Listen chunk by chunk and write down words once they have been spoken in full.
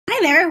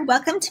Hi there,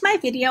 welcome to my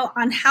video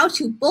on how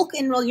to bulk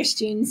enroll your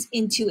students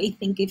into a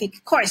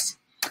Thinkific course.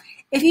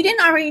 If you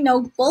didn't already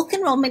know, bulk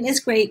enrollment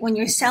is great when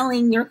you're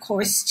selling your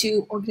course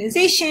to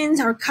organizations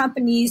or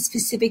companies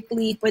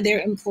specifically for their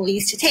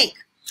employees to take.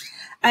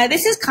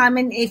 This is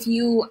common if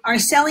you are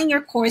selling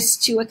your course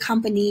to a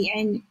company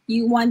and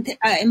you want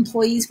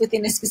employees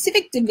within a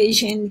specific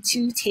division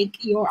to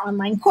take your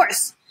online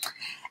course.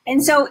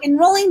 And so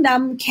enrolling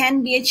them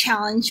can be a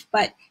challenge,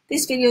 but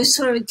this video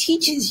sort of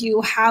teaches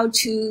you how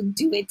to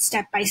do it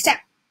step by step.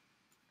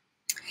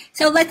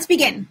 So let's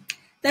begin.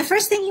 The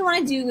first thing you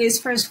want to do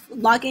is first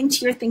log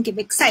into your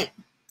Thinkific site.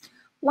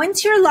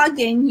 Once you're logged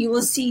in, you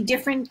will see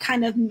different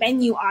kind of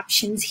menu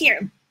options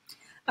here.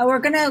 We're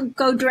going to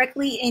go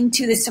directly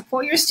into the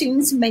Support Your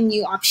Students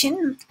menu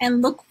option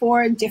and look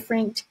for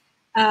different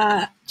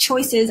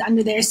choices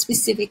under there,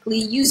 specifically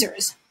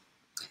users.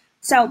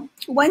 So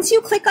once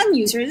you click on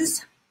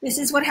users, this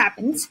is what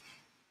happens.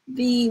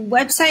 The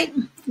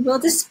website will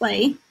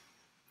display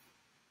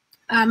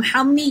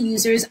how many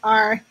users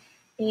are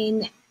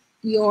in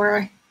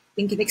your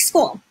Thinkific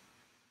school.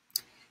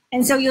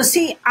 And so you'll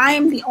see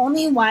I'm the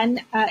only one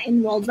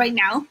enrolled right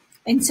now.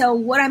 And so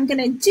what I'm going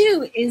to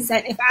do is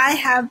that if I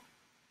have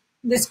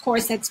this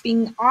course that's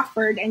being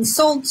offered and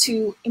sold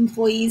to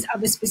employees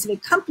of a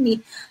specific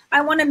company,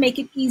 I want to make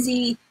it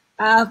easy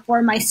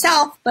for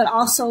myself, but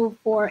also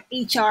for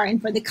HR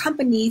and for the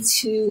company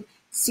to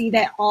see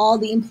that all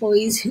the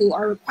employees who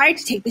are required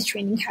to take this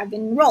training have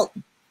been enrolled.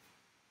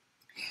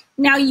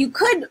 Now you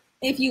could,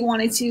 if you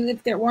wanted to,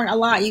 if there weren't a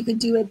lot, you could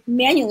do it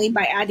manually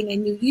by adding a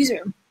new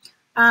user.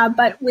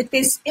 But with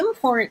this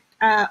import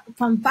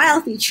from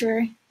file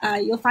feature,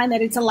 you'll find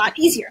that it's a lot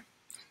easier.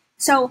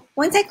 So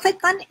once I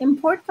click on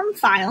import from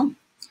file,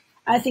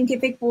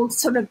 Thinkific will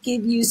sort of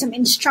give you some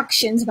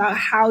instructions about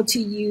how to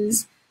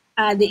use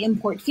the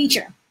import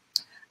feature.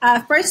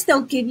 First, they'll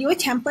give you a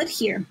template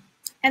here.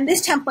 And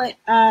this template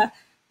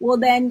will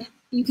then,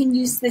 you can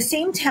use the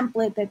same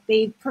template that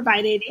they've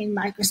provided in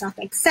Microsoft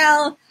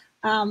Excel,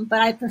 but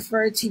I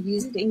prefer to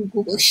use it in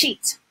Google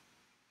Sheets.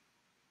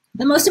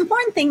 The most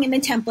important thing in the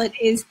template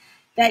is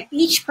that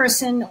each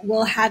person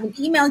will have an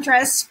email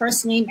address,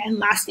 first name, and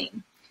last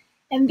name.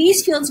 And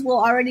these fields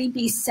will already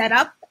be set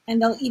up, and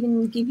they'll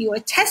even give you a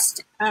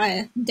test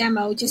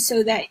demo just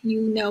so that you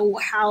know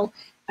how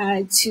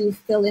to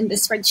fill in the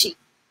spreadsheet.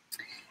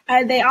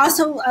 They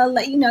also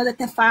let you know that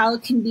the file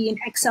can be in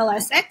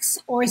XLSX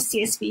or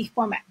CSV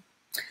format.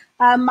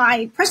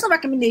 My personal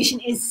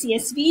recommendation is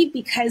CSV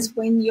because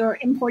when you're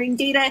importing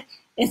data,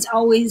 it's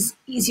always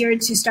easier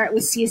to start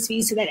with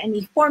CSV so that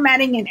any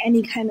formatting and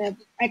any kind of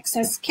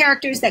excess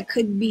characters that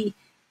could be,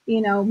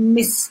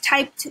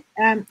 mistyped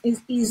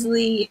is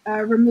easily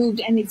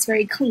removed, and it's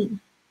very clean.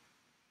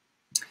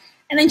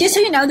 And then just so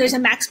you know, there's a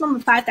maximum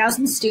of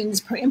 5,000 students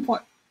per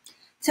import.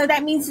 So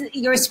that means that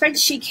your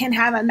spreadsheet can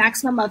have a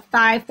maximum of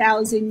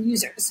 5,000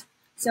 users.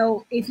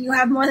 So if you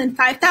have more than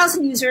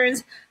 5,000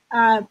 users,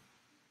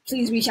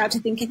 please reach out to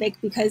Thinkific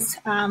because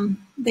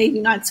they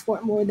do not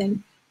support more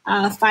than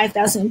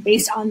 5,000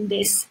 based on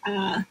this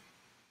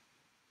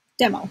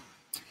demo.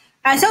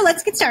 So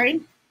let's get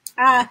started.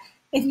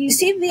 If you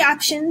see the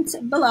options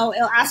below,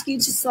 it'll ask you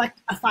to select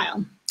a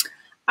file.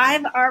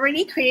 I've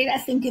already created a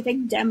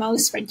Thinkific demo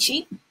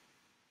spreadsheet.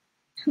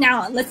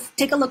 Now let's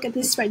take a look at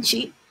this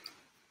spreadsheet.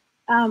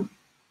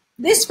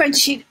 This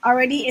spreadsheet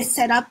already is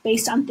set up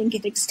based on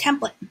Thinkific's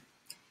template.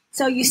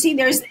 So you see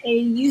there's a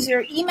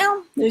user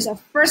email, there's a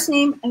first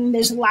name, and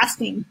there's a last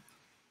name.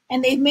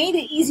 And they've made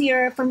it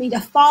easier for me to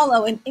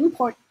follow and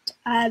import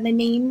the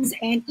names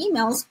and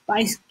emails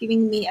by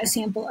giving me a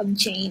sample of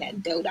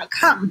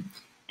jane@doe.com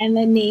and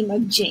the name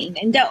of Jane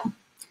and Doe.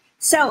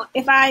 So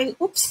if I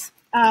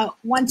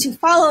want to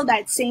follow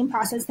that same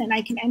process, then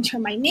I can enter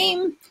my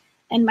name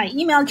and my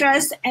email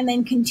address and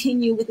then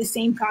continue with the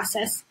same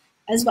process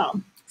as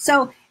well.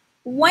 So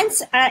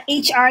once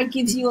HR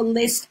gives you a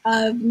list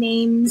of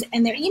names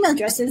and their email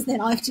addresses,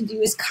 then all I have to do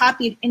is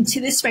copy it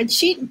into this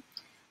spreadsheet.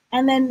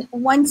 And then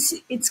once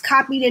it's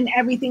copied and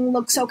everything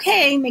looks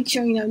okay, make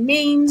sure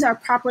names are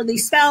properly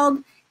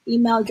spelled,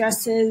 email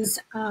addresses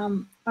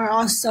are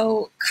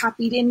also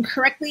copied in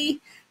correctly.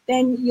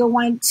 Then you'll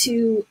want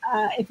to,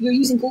 if you're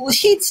using Google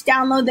Sheets,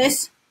 download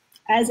this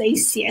as a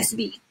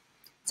CSV.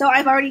 So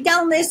I've already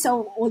done this,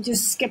 so we'll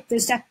just skip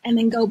this step and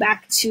then go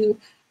back to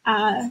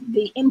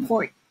the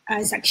import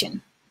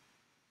section.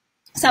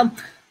 So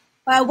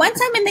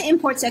once I'm in the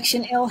import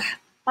section, it'll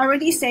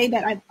already say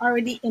that I've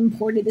already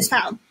imported this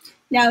file.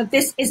 Now, if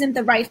this isn't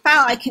the right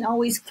file, I can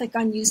always click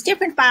on Use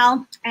Different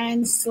File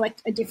and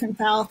select a different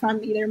file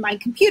from either my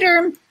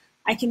computer.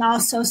 I can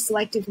also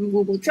select it from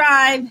Google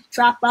Drive,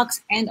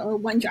 Dropbox, and or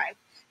OneDrive.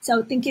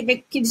 So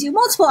Thinkific gives you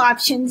multiple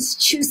options.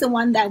 Choose the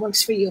one that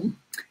works for you.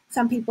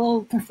 Some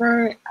people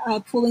prefer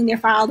pulling their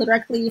file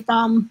directly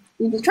from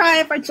Google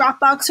Drive or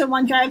Dropbox or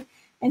OneDrive,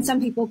 and some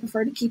people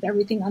prefer to keep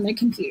everything on their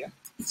computer.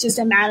 It's just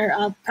a matter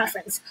of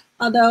preference.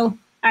 Although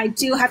I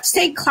do have to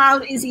say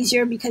cloud is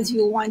easier because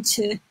you'll want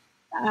to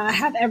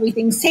have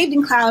everything saved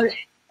in cloud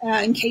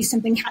in case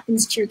something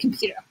happens to your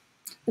computer.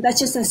 But that's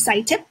just a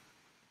side tip.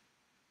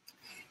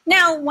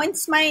 Now,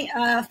 once my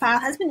file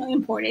has been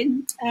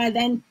imported,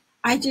 then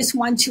I just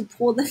want to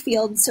pull the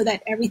fields so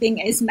that everything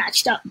is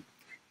matched up.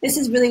 This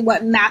is really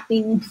what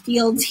mapping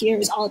fields here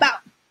is all about.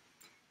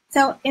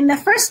 So in the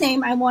first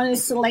name, I want to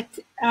select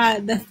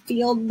the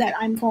field that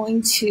I'm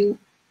going to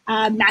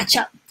match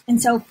up.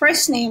 And so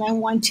first name, I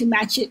want to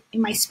match it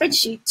in my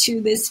spreadsheet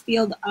to this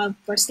field of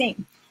first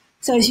name.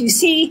 So as you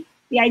see,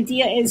 the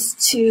idea is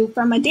to,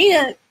 from a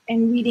data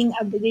and reading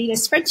of the data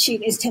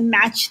spreadsheet, is to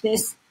match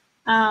this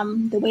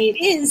the way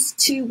it is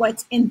to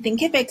what's in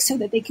Thinkific so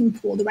that they can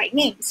pull the right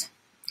names.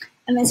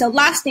 And then so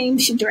last name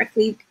should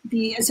directly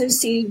be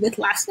associated with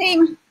last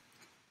name,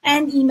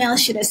 and email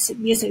should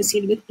be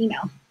associated with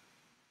email.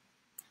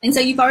 And so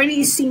you've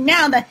already seen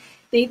now that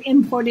they've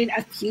imported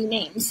a few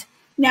names.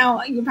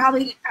 Now, you're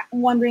probably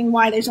wondering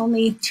why there's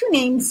only 2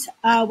 names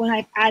when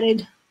I've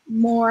added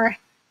more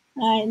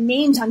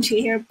names onto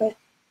here, but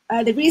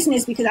the reason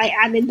is because I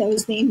added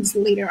those names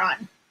later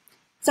on.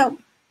 So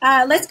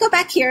let's go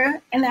back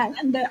here, and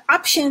then the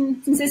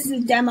option, since this is a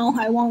demo,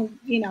 I won't,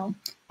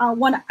 I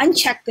want to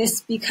uncheck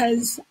this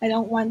because I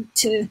don't want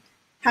to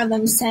have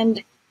them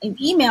send an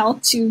email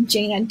to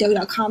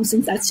jane@doe.com,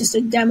 since that's just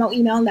a demo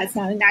email and that's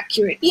not an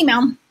accurate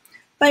email.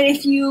 But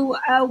if you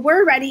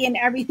were ready and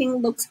everything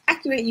looks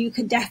accurate, you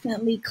could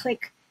definitely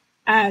click,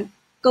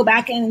 go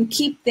back and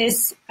keep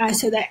this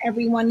so that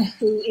everyone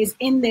who is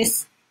in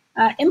this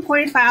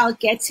imported file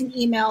gets an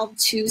email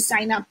to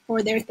sign up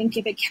for their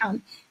Thinkific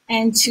account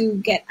and to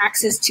get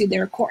access to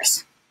their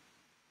course.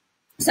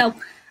 So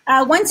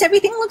once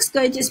everything looks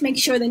good, just make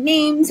sure the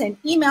names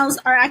and emails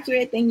are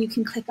accurate, then you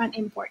can click on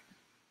import.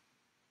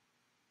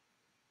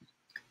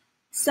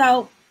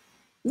 So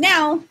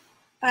now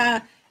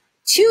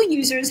 2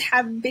 users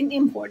have been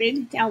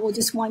imported. Now we'll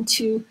just want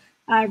to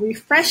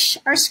refresh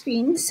our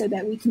screen so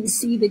that we can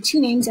see the 2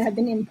 names that have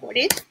been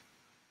imported.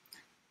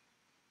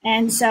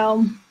 And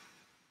so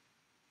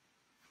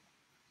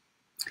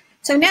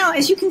now,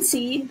 as you can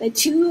see, the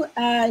 2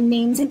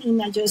 names and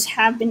email addresses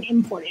have been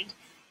imported.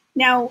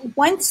 Now,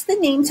 once the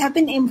names have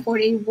been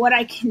imported, what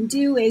I can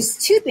do is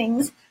 2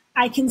 things.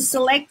 I can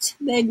select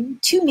the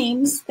 2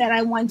 names that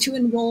I want to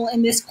enroll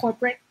in this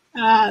corporate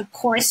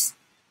course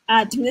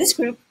through this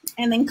group,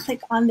 and then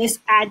click on this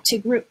Add to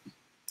Group.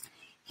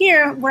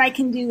 Here, what I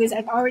can do is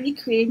I've already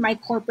created my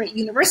corporate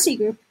university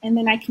group, and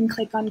then I can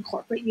click on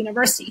Corporate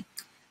University.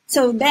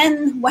 So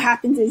then what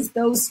happens is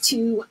those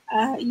 2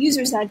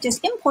 users that I've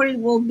just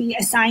imported will be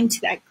assigned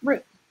to that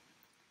group.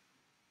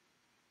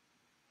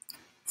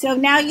 So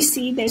now you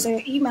see there's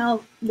an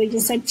email that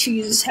just said 2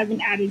 users have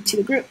been added to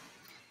the group.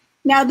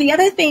 Now the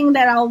other thing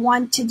that I'll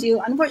want to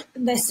do on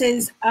this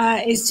is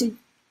to,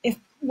 if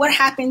what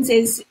happens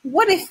is,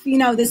 what if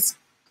this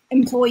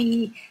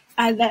employee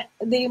that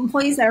the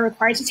employees that are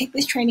required to take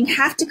this training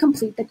have to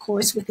complete the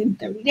course within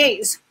 30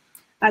 days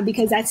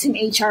because that's an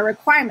HR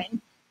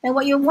requirement. And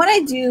what you'll want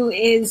to do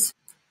is,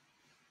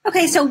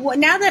 okay, so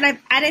now that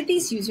I've added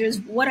these users,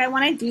 what I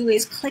want to do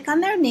is click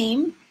on their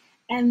name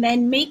and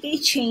then make a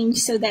change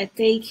so that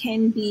they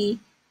can be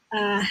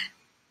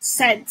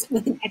set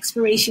with an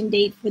expiration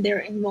date for their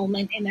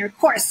enrollment in their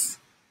course.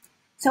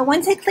 So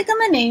once I click on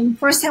the name,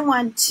 first I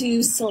want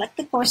to select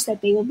the course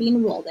that they will be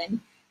enrolled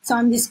in. So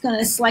I'm just going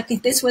to select,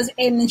 if this was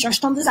an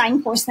instructional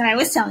design course that I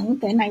was selling,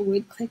 then I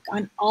would click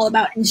on All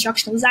About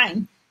Instructional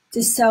Design,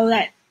 just so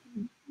that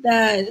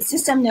the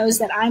system knows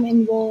that I'm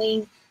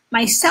enrolling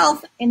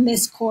myself in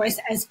this course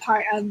as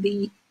part of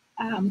the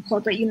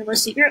corporate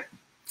university group.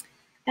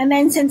 And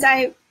then since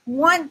I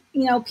want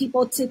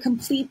people to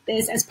complete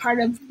this as part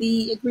of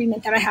the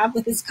agreement that I have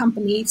with this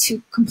company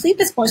to complete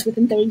this course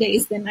within 30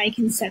 days, then I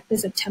can set the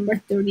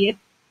September 30th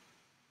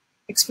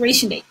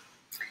expiration date.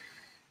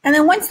 And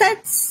then once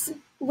that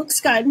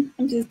looks good,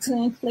 I'm just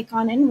going to click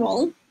on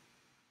Enroll.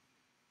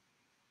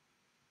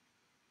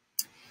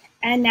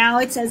 And now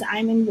it says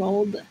I'm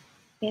enrolled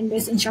in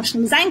this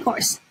instructional design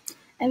course.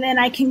 And then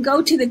I can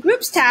go to the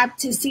Groups tab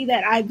to see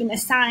that I've been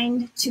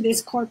assigned to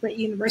this corporate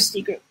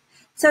university group.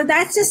 So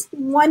that's just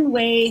one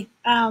way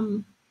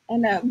and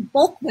a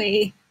bulk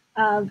way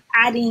of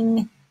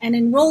adding and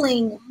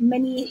enrolling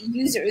many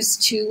users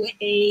to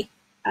a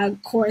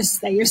course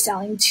that you're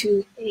selling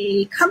to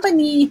a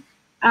company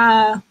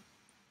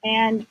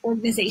and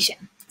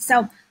organization.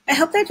 So I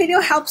hope that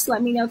video helps.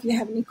 Let me know if you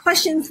have any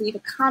questions, leave a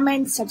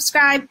comment,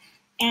 subscribe,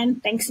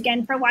 and thanks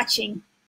again for watching.